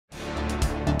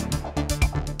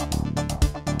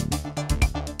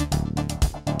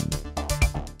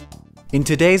In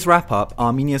today's wrap-up,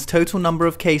 Armenia's total number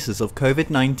of cases of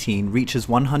COVID-19 reaches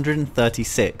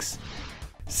 136.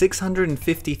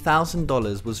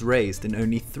 $650,000 was raised in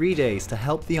only 3 days to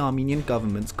help the Armenian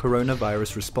government's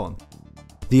coronavirus response.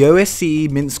 The OSCE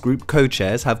Minsk Group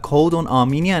co-chairs have called on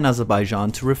Armenia and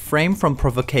Azerbaijan to refrain from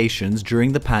provocations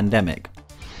during the pandemic.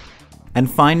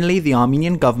 And finally, the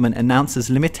Armenian government announces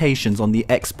limitations on the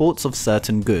exports of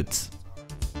certain goods.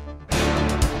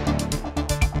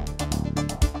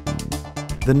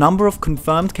 The number of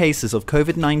confirmed cases of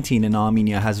COVID-19 in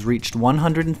Armenia has reached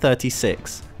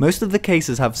 136. Most of the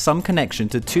cases have some connection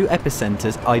to two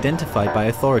epicenters identified by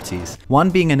authorities,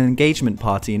 one being an engagement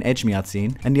party in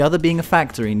Ejmiadzin and the other being a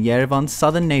factory in Yerevan's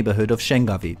southern neighborhood of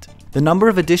Shengavit. The number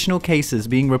of additional cases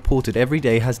being reported every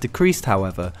day has decreased,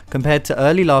 however, compared to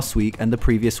early last week and the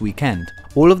previous weekend.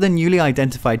 All of the newly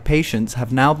identified patients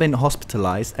have now been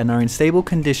hospitalized and are in stable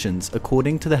conditions,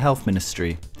 according to the Health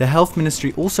Ministry. The Health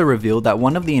Ministry also revealed that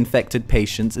one of the infected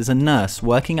patients is a nurse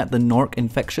working at the Nork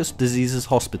Infectious Diseases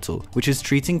Hospital, which is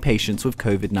treating patients with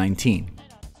COVID-19.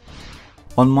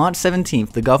 On March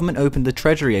 17th, the government opened a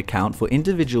treasury account for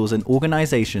individuals and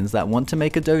organizations that want to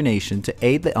make a donation to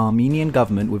aid the Armenian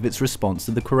government with its response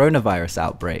to the coronavirus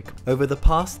outbreak. Over the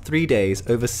past 3 days,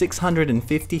 over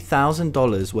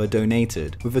 $650,000 were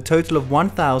donated, with a total of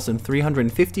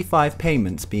 1,355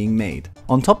 payments being made.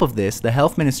 On top of this, the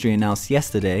Health Ministry announced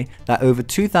yesterday that over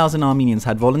 2,000 Armenians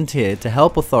had volunteered to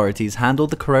help authorities handle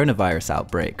the coronavirus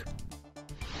outbreak.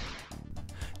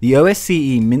 The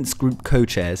OSCE Minsk Group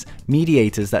co-chairs,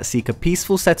 mediators that seek a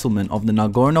peaceful settlement of the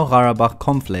Nagorno-Karabakh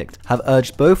conflict, have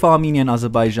urged both Armenia and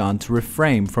Azerbaijan to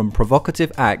refrain from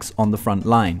provocative acts on the front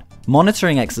line.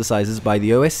 Monitoring exercises by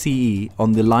the OSCE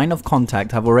on the line of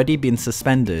contact have already been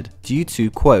suspended due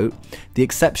to, quote, the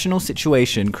exceptional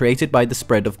situation created by the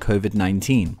spread of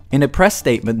COVID-19. In a press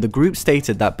statement, the group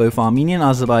stated that both Armenia and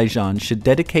Azerbaijan should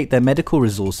dedicate their medical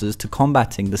resources to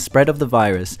combating the spread of the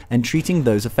virus and treating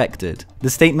those affected. The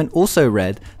statement also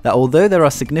read that although there are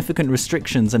significant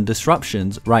restrictions and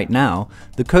disruptions right now,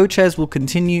 the co-chairs will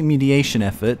continue mediation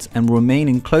efforts and will remain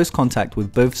in close contact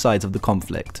with both sides of the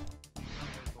conflict.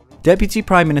 Deputy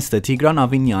Prime Minister Tigran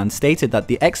Avinyan stated that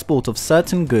the export of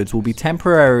certain goods will be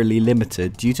temporarily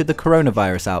limited due to the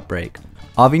coronavirus outbreak.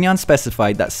 Avinyan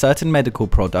specified that certain medical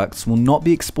products will not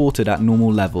be exported at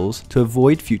normal levels to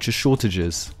avoid future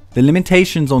shortages. The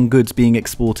limitations on goods being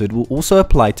exported will also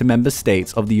apply to member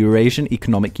states of the Eurasian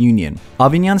Economic Union.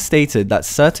 Avinyan stated that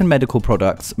certain medical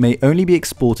products may only be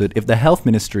exported if the Health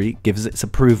Ministry gives its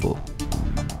approval.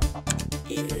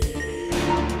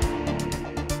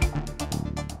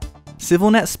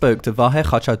 Civilnet spoke to Vahe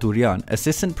Khachaturian,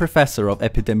 Assistant Professor of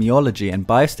Epidemiology and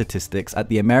Biostatistics at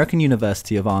the American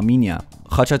University of Armenia.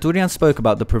 Khachaturian spoke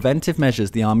about the preventive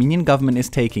measures the Armenian government is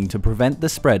taking to prevent the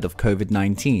spread of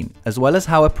COVID-19, as well as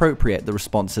how appropriate the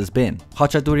response has been.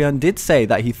 Khachaturian did say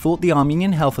that he thought the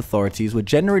Armenian health authorities were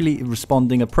generally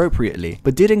responding appropriately,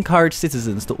 but did encourage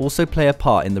citizens to also play a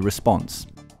part in the response.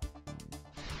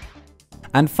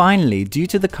 And finally, due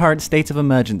to the current state of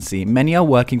emergency, many are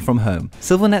working from home.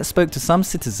 Civilnet spoke to some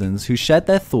citizens who shared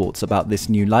their thoughts about this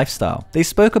new lifestyle. They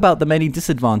spoke about the many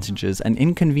disadvantages and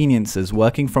inconveniences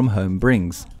working from home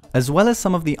brings, as well as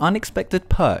some of the unexpected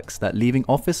perks that leaving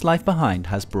office life behind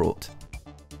has brought.